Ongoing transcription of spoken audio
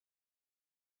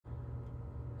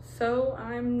So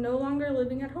I'm no longer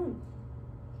living at home.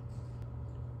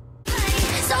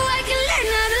 So I can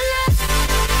learn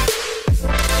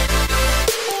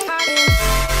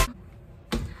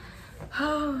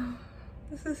Oh,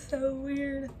 this is so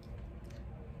weird.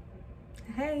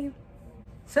 Hey.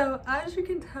 So as you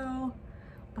can tell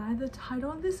by the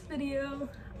title of this video,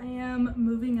 I am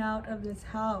moving out of this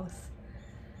house.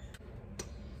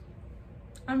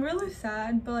 I'm really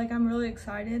sad, but like I'm really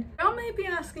excited. Y'all may be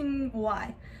asking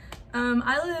why.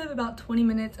 I live about 20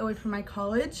 minutes away from my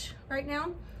college right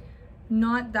now.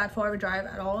 Not that far of a drive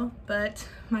at all, but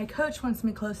my coach wants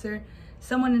me closer.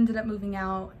 Someone ended up moving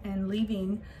out and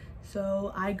leaving,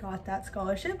 so I got that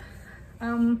scholarship.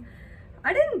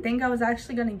 I didn't think I was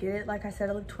actually gonna get it. Like I said,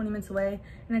 I live 20 minutes away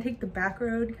and I take the back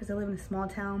road because I live in a small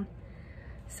town.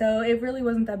 So it really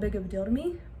wasn't that big of a deal to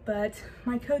me, but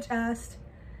my coach asked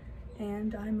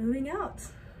and I'm moving out.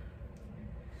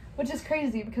 Which is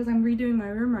crazy because I'm redoing my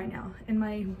room right now and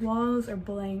my walls are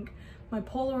blank. My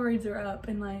Polaroids are up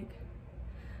and like,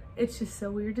 it's just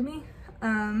so weird to me.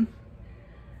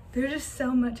 There's just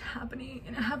so much happening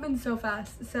and it happened so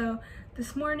fast. So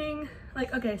this morning,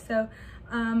 like, okay, so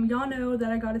y'all know that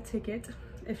I got a ticket,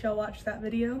 if y'all watched that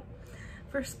video,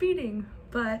 for speeding.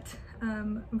 But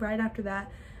right after that,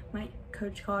 my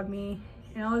coach called me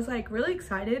and I was like really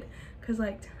excited because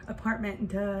like apartment,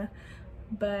 duh.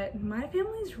 But my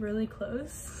family's really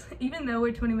close. Even though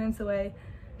we're 20 minutes away,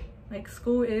 like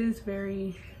school is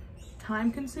very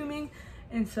time consuming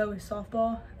and so is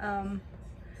softball.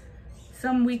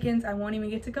 Some weekends I won't even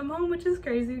get to come home, which is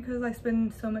crazy because I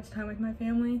spend so much time with my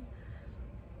family.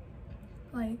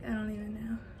 Like, I don't even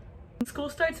know. School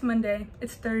starts Monday.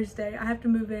 It's Thursday. I have to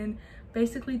move in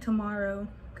basically tomorrow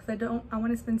because I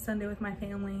want to spend Sunday with my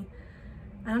family.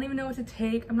 I don't even know what to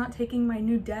take. I'm not taking my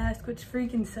new desk, which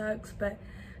freaking sucks, but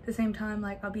at the same time,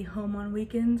 like, I'll be home on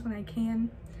weekends when I can.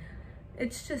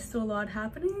 It's just a lot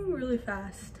happening really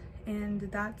fast, and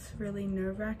that's really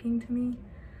nerve-wracking to me.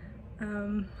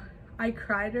 I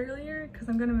cried earlier because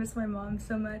I'm gonna miss my mom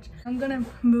so much. I'm gonna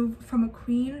move from a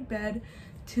queen bed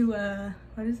to a,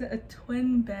 what is it, a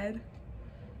twin bed.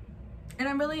 And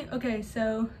I'm really, okay,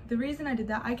 so the reason I did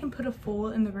that, I can put a full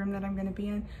in the room that I'm gonna be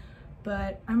in,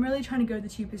 but I'm really trying to go the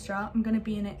cheapest route. I'm gonna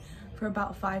be in it for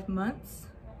about 5 months,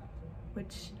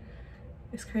 which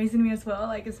is crazy to me as well.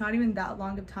 Like, it's not even that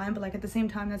long of time, but like at the same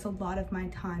time, that's a lot of my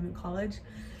time in college.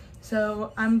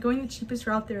 So I'm going the cheapest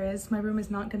route there is. My room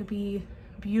is not gonna be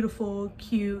beautiful,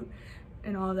 cute,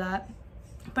 and all that.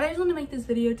 But I just want to make this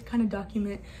video to kind of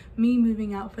document me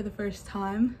moving out for the first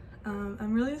time.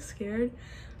 I'm really scared,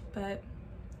 but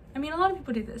I mean, a lot of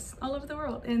people do this all over the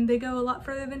world and they go a lot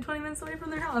further than 20 minutes away from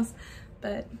their house,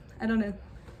 but I don't know.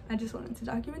 I just wanted to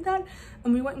document that.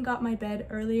 And we went and got my bed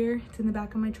earlier. It's in the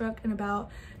back of my truck. In about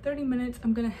 30 minutes,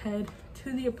 I'm gonna head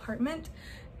to the apartment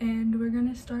and we're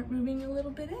gonna start moving a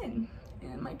little bit in.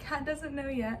 And my cat doesn't know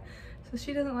yet, so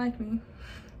she doesn't like me.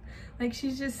 Like,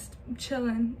 she's just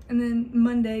chilling, and then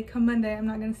come Monday, I'm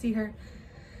not gonna see her.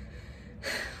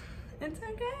 It's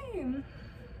okay.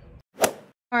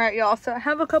 All right, y'all, so I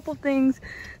have a couple things,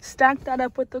 stacked that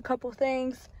up with a couple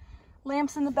things,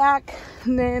 lamps in the back,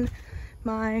 and then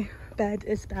my bed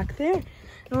is back there,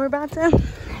 and we're about to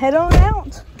head on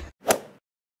out.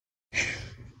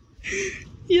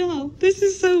 Y'all, this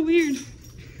is so weird.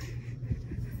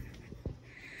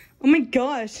 Oh my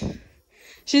gosh,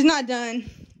 she's not done.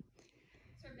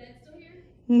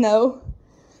 No,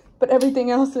 but everything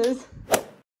else is.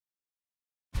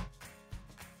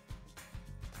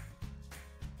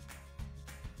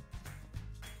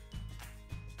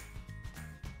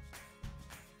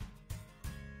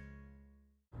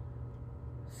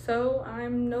 So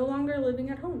I'm no longer living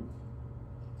at home.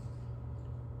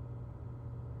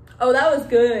 Oh, that was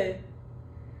good.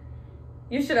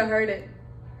 You should have heard it.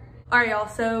 All right, y'all,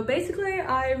 so basically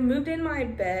I moved in my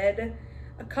bed,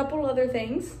 a couple other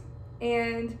things,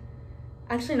 and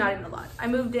actually not even a lot. I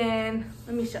moved in,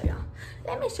 let me show y'all.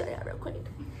 Let me show y'all real quick.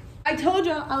 I told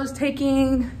y'all I was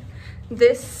taking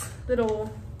this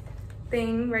little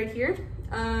thing right here.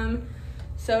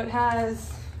 So it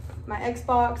has my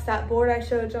Xbox, that board I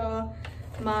showed y'all,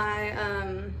 my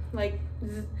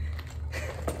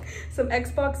some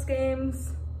Xbox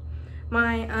games,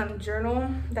 my journal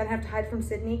that I have to hide from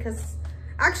Sydney, because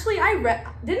actually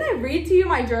didn't I read to you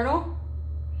my journal?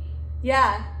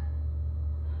 Yeah.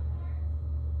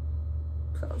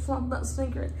 So it's not that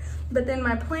secret. But then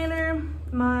my planner,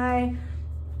 my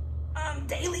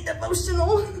daily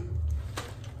devotional,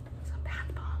 some bath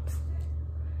bombs.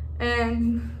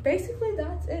 And basically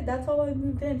that's it. That's all I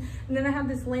moved in. And then I have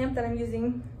this lamp that I'm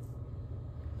using.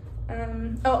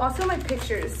 Oh, also my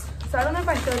pictures. So I don't know if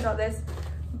I showed y'all this,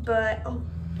 But, oh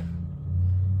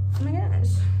my gosh.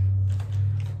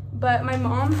 But my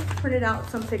mom printed out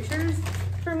some pictures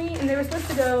for me, and they were supposed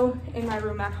to go in my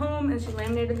room at home, and she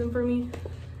laminated them for me.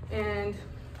 And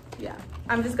yeah,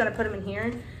 I'm just gonna put them in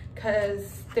here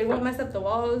because they won't mess up the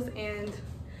walls, and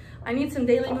I need some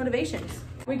daily motivations.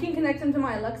 We can connect them to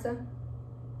my Alexa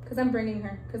because I'm bringing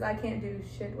her because I can't do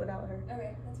shit without her.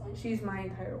 Okay, that's fine. She's my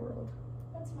entire world.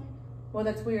 That's fine. Well,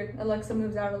 that's weird. Alexa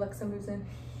moves out, Alexa moves in.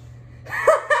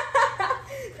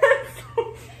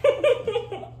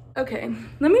 Okay,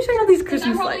 let me show you these Christmas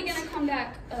I'm probably lights. gonna come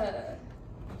back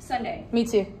Sunday. Me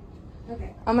too.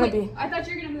 Okay. I'm gonna Wait, I thought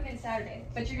you were gonna move in Saturday,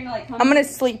 but you're gonna like come. I'm gonna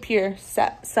sleep here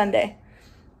Sunday.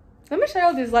 Let me show you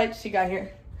all these lights she got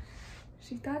here.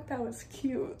 She thought that was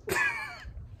cute.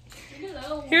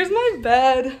 Here's my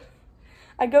bed.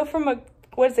 I go from a,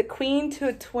 what is it, queen to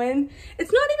a twin.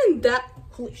 It's not even that,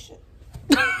 holy shit.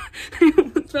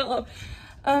 It fell off.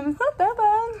 It's not that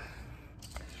bad.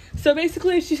 So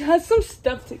basically she has some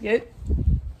stuff to get.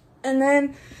 And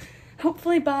then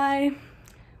hopefully by,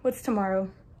 what's tomorrow?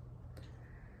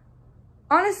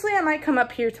 Honestly, I might come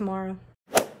up here tomorrow.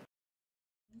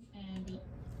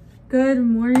 Good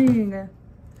morning.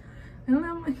 I don't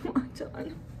have my watch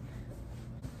on.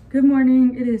 Good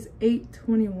morning. It is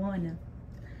 8:21.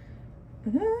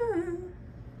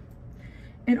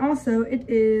 And also, it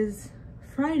is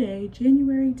Friday,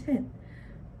 January 10th.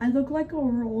 I look like a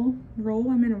roll.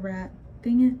 I'm in a rat.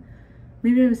 Dang it.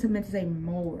 Maybe I was meant to say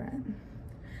mole rat.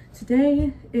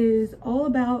 Today is all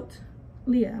about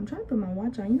Leah. I'm trying to put my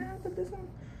watch on. You know how to put this on?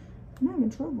 I'm having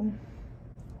trouble.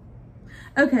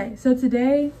 Okay, so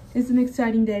today is an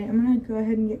exciting day. I'm gonna go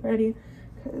ahead and get ready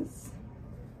because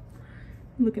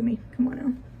look at me. Come on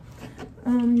now.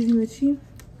 I'm using the Chi.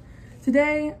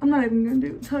 Today, I'm not even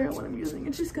gonna tell you what I'm using.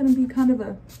 It's just gonna be kind of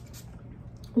a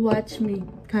watch me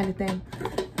kind of thing.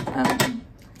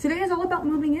 Today is all about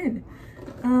moving in.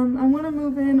 I want to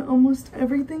move in almost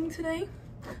everything today.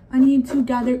 I need to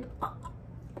gather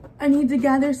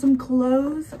some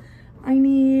clothes. I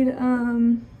need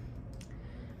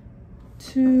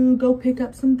to go pick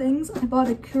up some things. I bought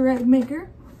a Keurig maker.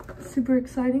 Super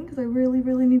exciting because I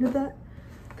really needed that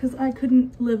because I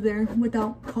couldn't live there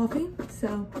without coffee.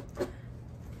 So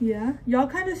yeah, y'all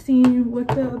kind of seen what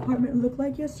the apartment looked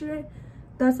like yesterday.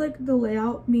 That's like the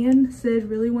layout. Me and Sid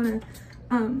really want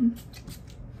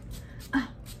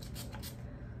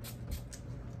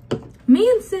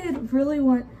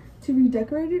to to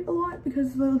redecorate it a lot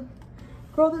because the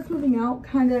girl that's moving out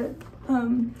kind of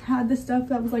had the stuff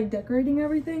that was like decorating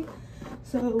everything.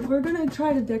 So we're gonna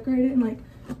try to decorate it and like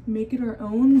make it our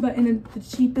own, but in the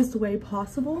cheapest way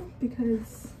possible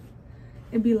because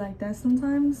it'd be like that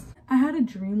sometimes. I had a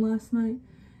dream last night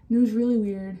and it was really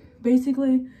weird.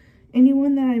 Basically,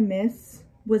 anyone that I miss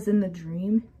was in the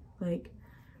dream, like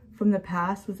from the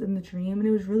past was in the dream, and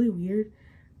it was really weird,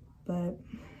 but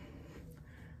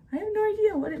I have no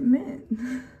idea what it meant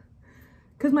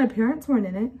because my parents weren't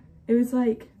in it. It was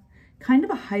like kind of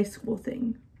a high school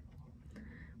thing,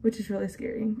 which is really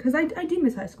scary because I do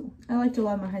miss high school. I liked a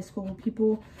lot of my high school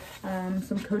people.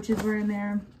 Some coaches were in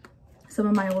there, some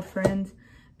of my old friends.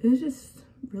 It was just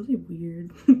really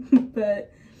weird,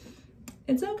 but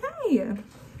it's okay.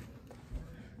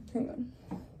 Hang on.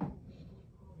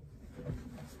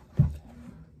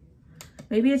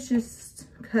 Maybe it's just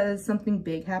because something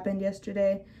big happened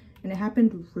yesterday and it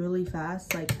happened really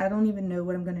fast. Like, I don't even know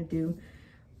what I'm gonna do.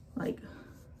 Like,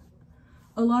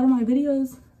 a lot of my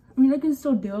videos, I mean, I can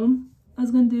still do them. I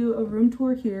was gonna do a room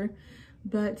tour here,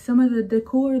 but some of the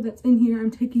decor that's in here,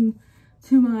 I'm taking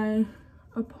to my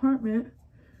apartment.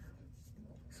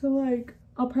 So like,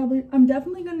 I'm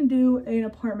definitely gonna do an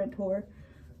apartment tour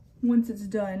once it's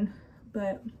done,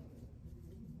 but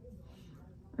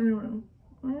I don't know.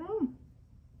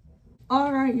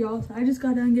 All right, y'all, so I just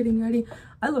got done getting ready.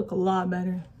 I look a lot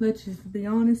better. Let's just be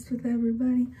honest with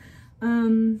everybody.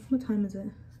 What time is it?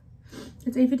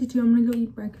 It's 8:52. I'm gonna go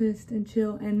eat breakfast and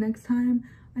chill, and next time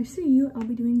I see you, I'll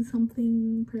be doing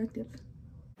something productive.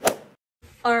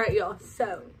 All right, y'all,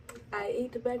 so I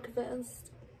ate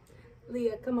breakfast.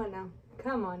 Leah, come on now.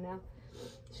 Come on now.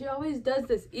 She always does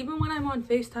this, even when I'm on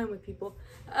FaceTime with people.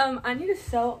 I need to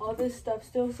sell all this stuff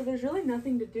still, so there's really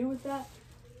nothing to do with that.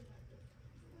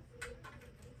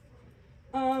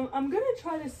 I'm gonna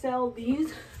try to sell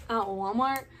these at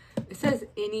Walmart. It says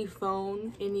any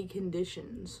phone, any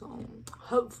condition, so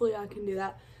hopefully I can do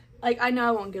that. Like, I know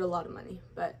I won't get a lot of money,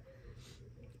 but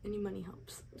any money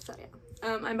helps. So yeah,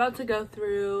 I'm about to go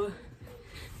through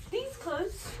these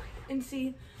clothes and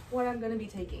see what I'm gonna be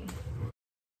taking.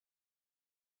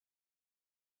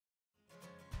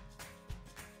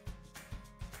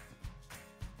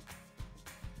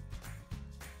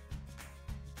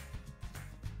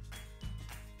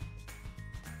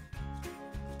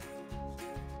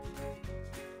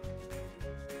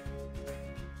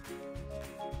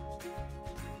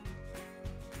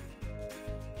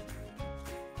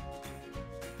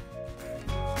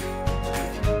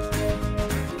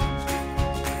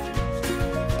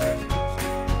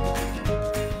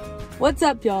 What's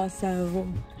up, y'all? So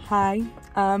hi,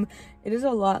 it is a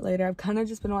lot later. I've kind of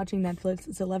just been watching Netflix.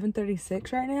 It's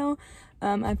 11:36 right now.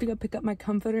 I have to go pick up my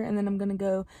comforter, and then I'm gonna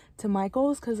go to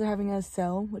Michael's because they're having a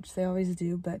sale, which they always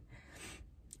do, but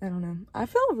I don't know. I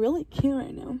feel really cute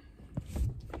right now.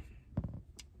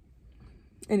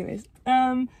 Anyways,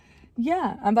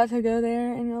 yeah, I'm about to go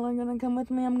there, and y'all are gonna come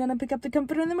with me. I'm gonna pick up the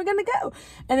comforter, and then we're gonna go.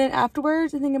 And then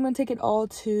afterwards, I think I'm gonna take it all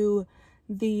to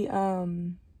the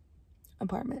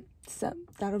apartment. So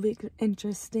that'll be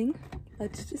interesting.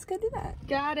 Let's just go do that.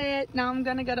 Got it. Now I'm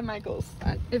gonna go to Michael's.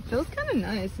 It feels kind of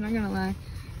nice, not gonna lie.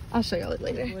 I'll show y'all it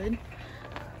later.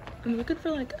 I'm looking for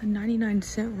like a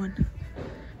 99-cent one.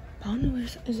 I don't know,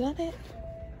 is that it?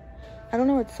 I don't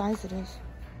know what size it is.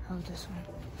 Oh, this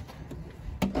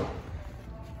one.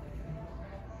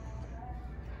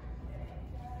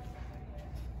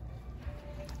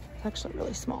 It's actually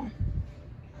really small,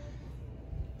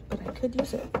 but I could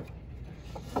use it.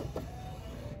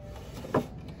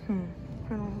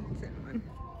 I don't know what's that one.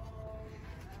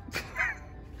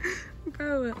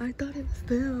 Bro, I thought it was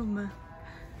them.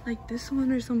 Like this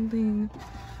one or something.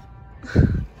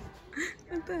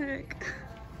 What the heck?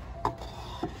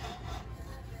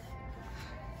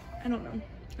 I don't know.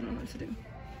 I don't know what to do.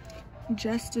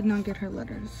 Jess did not get her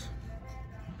letters.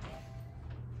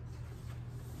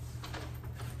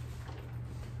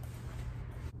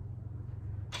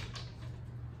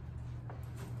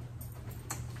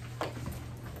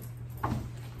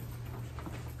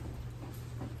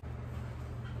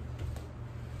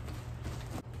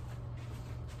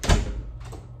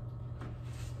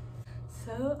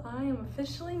 So I am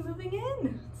officially moving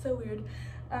in. It's so weird.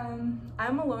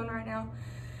 I'm alone right now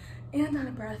and out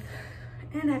of breath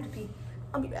and I have to pee.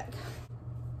 I'll be back.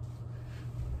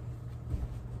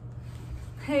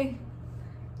 Hey,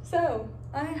 so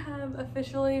I have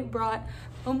officially brought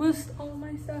almost all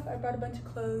my stuff. I brought a bunch of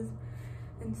clothes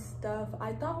and stuff.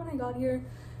 I thought when I got here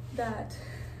that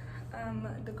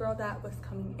the girl that was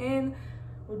coming in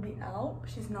would be out.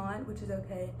 She's not, which is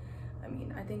okay. I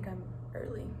mean, I think I'm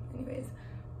early anyways,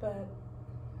 but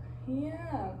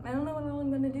yeah, I don't know what I'm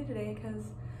gonna do today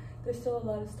because there's still a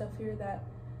lot of stuff here that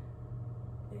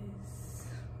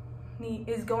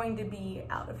is going to be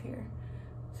out of here,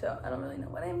 so I don't really know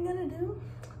what I'm gonna do.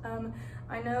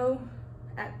 I know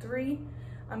at 3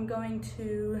 I'm going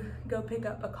to go pick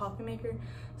up a coffee maker,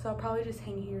 so I'll probably just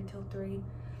hang here till 3,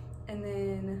 and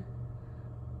then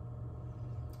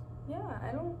yeah,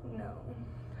 I don't know.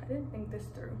 I didn't think this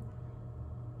through.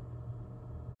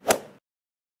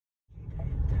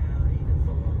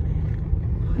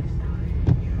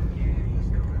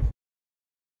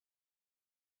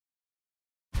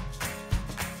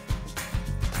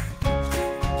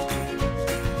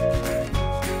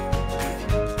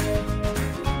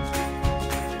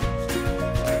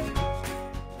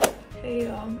 Hey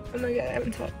y'all, oh my god, I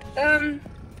haven't talked.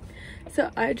 So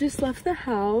I just left the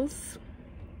house.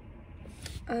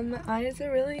 The eyes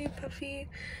are really puffy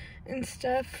and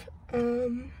stuff.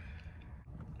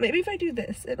 Maybe if I do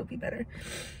this, it'll be better.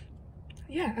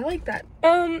 Yeah, I like that.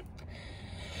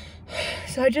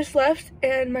 So I just left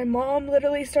and my mom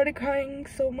literally started crying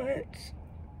so much.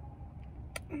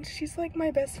 And she's like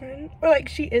my best friend, or like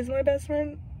she is my best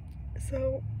friend.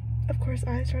 So of course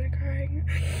I started crying.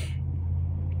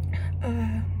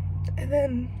 And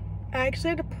then I actually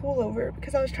had to pull over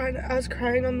because I was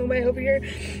crying on the way over here.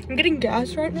 I'm getting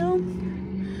gas right now.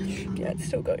 Yeah, it's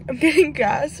still going. I'm getting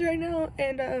gas right now,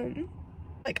 and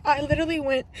like I literally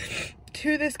went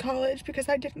to this college because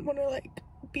I didn't want to like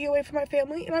be away from my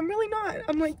family, and I'm really not.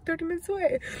 I'm like 30 minutes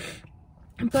away,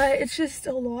 but it's just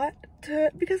a lot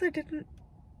because I didn't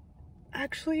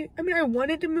actually, I mean, I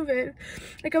wanted to move in.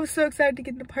 Like I was so excited to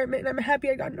get an apartment, and I'm happy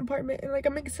I got an apartment, and like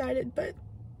I'm excited, but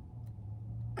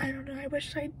I don't know, I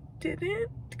wish I didn't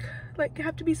like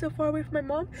have to be so far away from my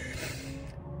mom,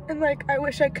 and like I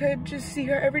wish I could just see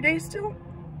her every day still.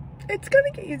 It's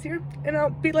gonna get easier, and I'll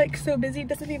be like so busy, it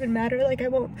doesn't even matter. Like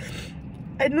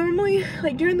I normally,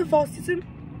 like during the fall season,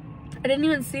 I didn't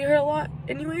even see her a lot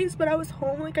anyways, but I was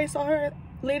home, like I saw her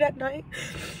late at night.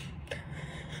 But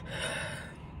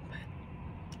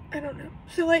I don't know,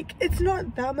 so like it's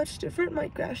not that much different. My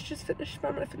grass just finished, but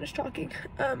I'm gonna finish talking.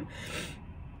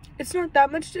 It's not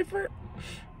that much different,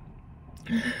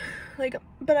 like,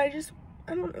 but I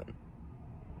don't know,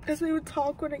 because we would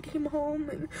talk when I came home,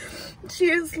 and she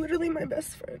is literally my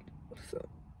best friend, so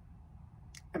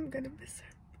I'm gonna miss her,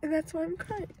 and that's why I'm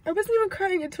crying. I wasn't even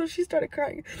crying until she started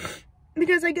crying,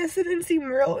 because I guess it didn't seem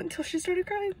real until she started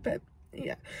crying, but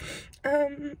yeah.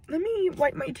 Let me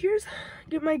wipe my tears,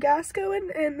 get my gas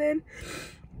going, and then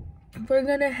we're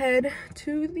gonna head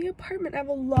to the apartment. I have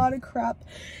a lot of crap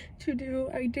to do.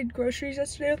 I did groceries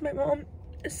yesterday with my mom,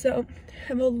 so I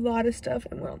have a lot of stuff,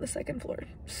 and we're on the second floor,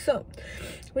 so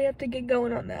we have to get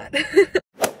going on that.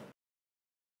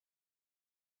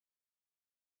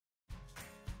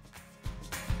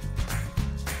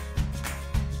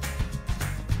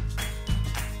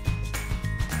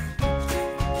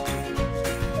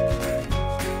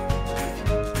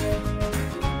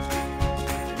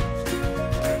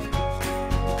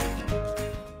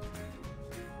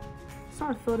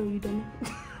 A photo, you dummy.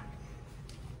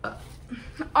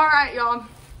 All right, y'all,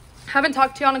 haven't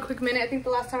talked to y'all in a quick minute. I think the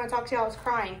last time I talked to y'all I was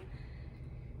crying.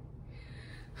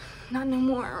 Not no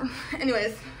more.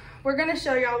 Anyways, we're gonna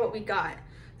show y'all what we got.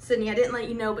 Sydney, I didn't let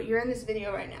you know, but you're in this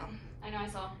video right now. I know, I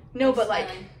saw. No, but like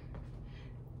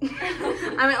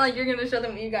I meant like you're gonna show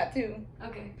them what you got too.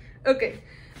 Okay.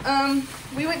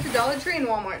 We went to Dollar Tree and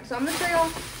Walmart, so I'm gonna show y'all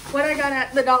what I got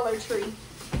at the Dollar Tree.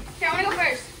 Here, I wanna go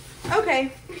first.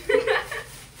 Okay.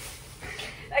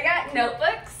 I got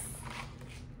notebooks.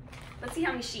 Let's see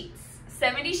how many sheets.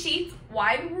 70 sheets,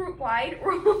 wide rule.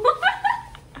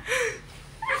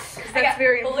 I got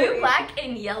very blue, important. black,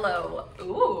 and yellow.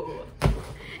 Ooh.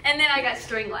 And then I got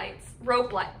string lights,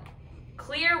 rope light,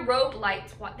 clear rope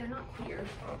lights. What? They're not clear.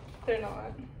 They're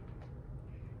not.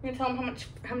 You gonna tell them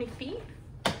how many feet?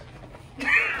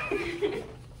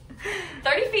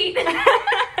 30 feet.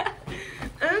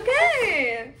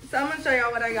 Okay. So I'm gonna show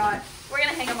y'all what I got. We're gonna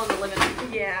hang them on the living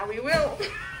room. Yeah, we will.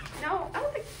 No, I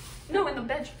don't think. No, in the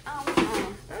bedroom. Oh,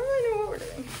 I don't really know what we're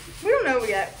doing. We don't know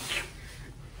yet.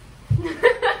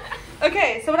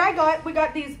 Okay, so what I got, we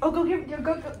got these. Oh, go get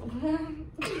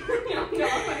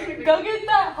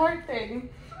that heart thing.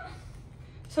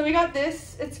 So we got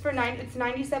this. It's for it's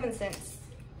 97 cents.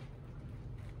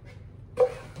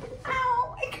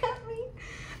 Ow! It got me.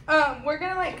 We're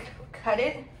gonna like cut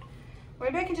it.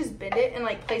 Maybe I can just bend it and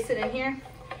like place it in here,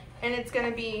 and it's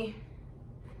gonna be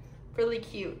really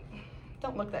cute.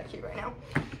 Don't look that cute right now.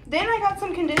 Then I got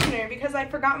some conditioner because I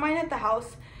forgot mine at the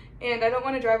house, and I don't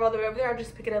want to drive all the way over there. I'll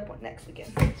just pick it up next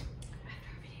weekend.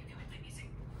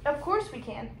 Of course we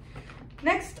can.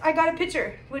 Next, I got a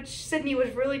pitcher, which Sydney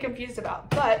was really confused about,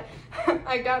 but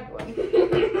I got one.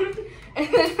 And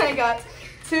then I got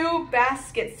 2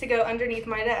 baskets to go underneath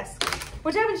my desk,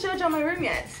 which I haven't showed y'all my room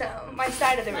yet, so my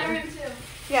side of the room. My room too.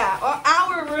 Yeah, well,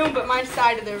 our room, but my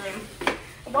side of the room.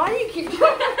 Why do you keep doing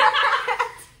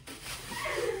that?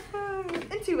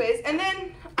 Anyways, and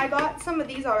then I got some of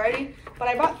these already, but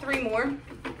I bought 3 more.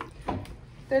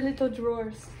 They're little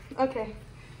drawers. Okay,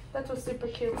 that was super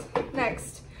cute.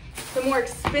 Next, the more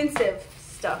expensive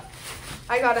stuff.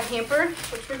 I got a hamper,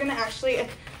 which we're gonna actually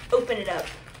open it up.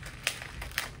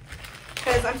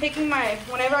 Because I'm taking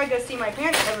whenever I go see my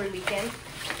parents every weekend,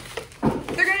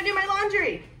 they're gonna do my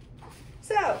laundry.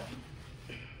 So.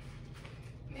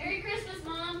 Merry Christmas,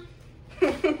 Mom.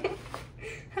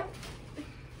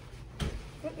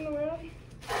 What in the world?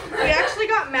 We actually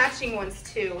got matching ones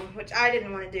too, which I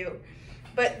didn't want to do.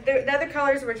 But the other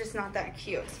colors were just not that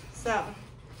cute. So.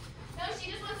 No, she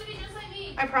just wants to be just like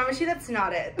me. I promise you that's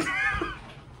not it.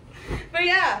 But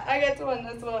yeah, I got one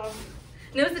as well.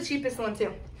 And it was the cheapest one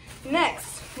too.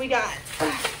 Next, we got,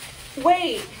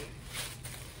 wait.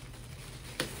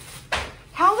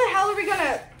 How the hell are we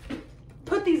gonna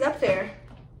put these up there?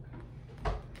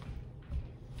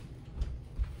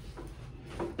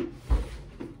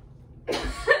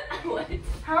 What?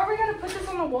 How are we gonna put this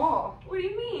on the wall? What do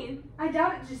you mean? I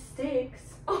doubt it just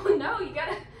sticks. Oh no, you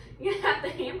gotta have to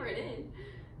hammer it in.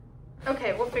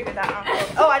 Okay, we'll figure that out.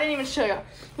 Oh, I didn't even show you.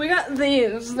 We got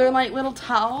these. They're like little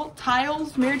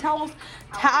tiles, mirror towels.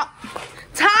 Tiles!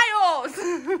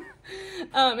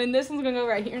 And this one's gonna go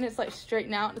right here, and it's like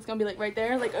straighten out. It's gonna be like right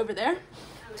there, like over there.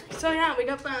 So yeah, we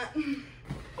got that.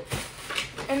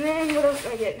 And then what else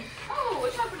did I get? Oh,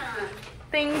 a sharpener.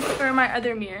 Things for my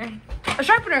other mirror. A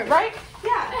sharpener, right?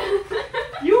 Yeah.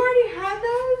 You already had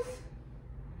those?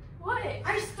 What?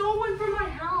 I stole one from my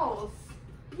house.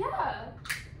 Yeah.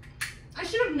 I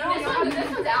should have known. This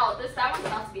one's out. That one's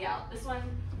about to be out. This one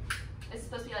is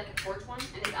supposed to be like a torch one,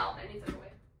 and it's out. It needs a torch.